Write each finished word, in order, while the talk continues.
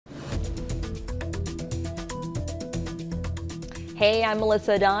Hey, I'm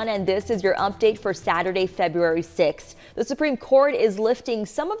Melissa Adan, and this is your update for Saturday, February 6th. The Supreme Court is lifting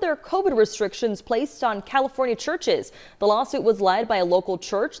some of their COVID restrictions placed on California churches. The lawsuit was led by a local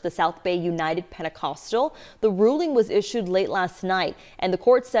church, the South Bay United Pentecostal. The ruling was issued late last night, and the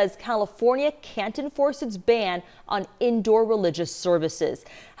court says California can't enforce its ban on indoor religious services.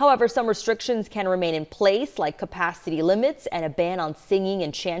 However, some restrictions can remain in place, like capacity limits and a ban on singing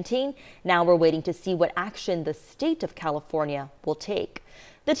and chanting. Now we're waiting to see what action the state of California will take.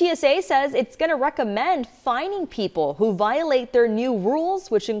 The TSA says it's going to recommend fining people who violate their new rules,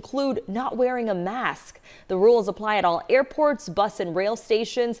 which include not wearing a mask. The rules apply at all airports, bus and rail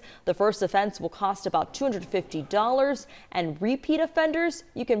stations. The first offense will cost about $250, and repeat offenders,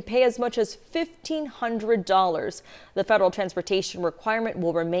 you can pay as much as $1,500. The federal transportation requirement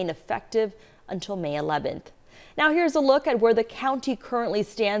will remain effective until May 11th. Now here's a look at where the county currently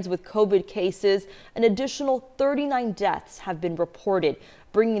stands with COVID cases. An additional 39 deaths have been reported,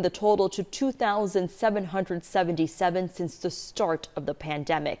 bringing the total to 2,777 since the start of the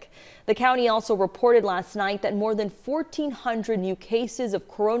pandemic. The county also reported last night that more than 1,400 new cases of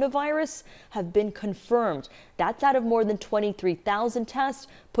coronavirus have been confirmed. That's out of more than 23,000 tests,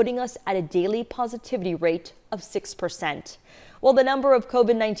 putting us at a daily positivity rate of 6%. Well, the number of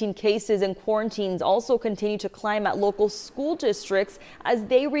COVID-19 cases and quarantines also continue to climb at local school districts as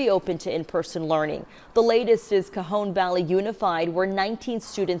they reopen to in-person learning. The latest is Cajon Valley Unified, where 19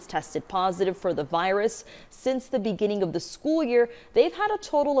 students tested positive for the virus. Since the beginning of the school year, they've had a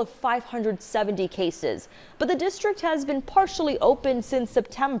total of 570 cases. But the district has been partially open since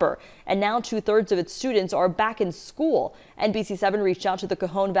September, and now 2/3 of its students are back in school. NBC7 reached out to the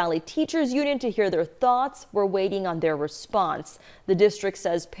Cajon Valley Teachers Union to hear their thoughts. We're waiting on their response. The district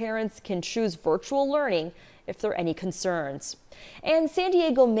says parents can choose virtual learning if there are any concerns. And San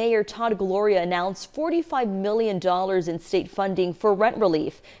Diego Mayor Todd Gloria announced $45 million in state funding for rent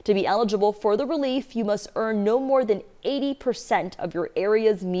relief. To be eligible for the relief, you must earn no more than 80% of your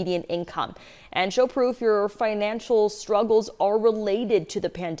area's median income and show proof your financial struggles are related to the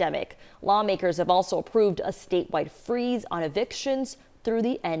pandemic. Lawmakers have also approved a statewide freeze on evictions through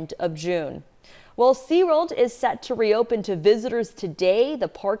the end of June. Well, SeaWorld is set to reopen to visitors today. The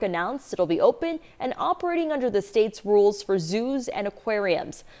park announced it'll be open and operating under the state's rules for zoos and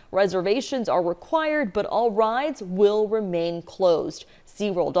aquariums. Reservations are required, but all rides will remain closed.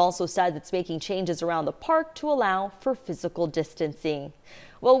 SeaWorld also said it's making changes around the park to allow for physical distancing.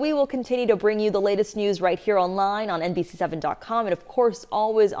 Well, we will continue to bring you the latest news right here online on NBC7.com and, of course,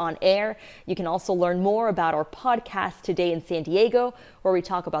 always on air. You can also learn more about our podcast Today in San Diego, where we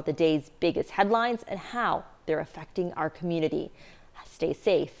talk about the day's biggest headlines and how they're affecting our community. Stay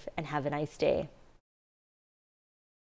safe and have a nice day.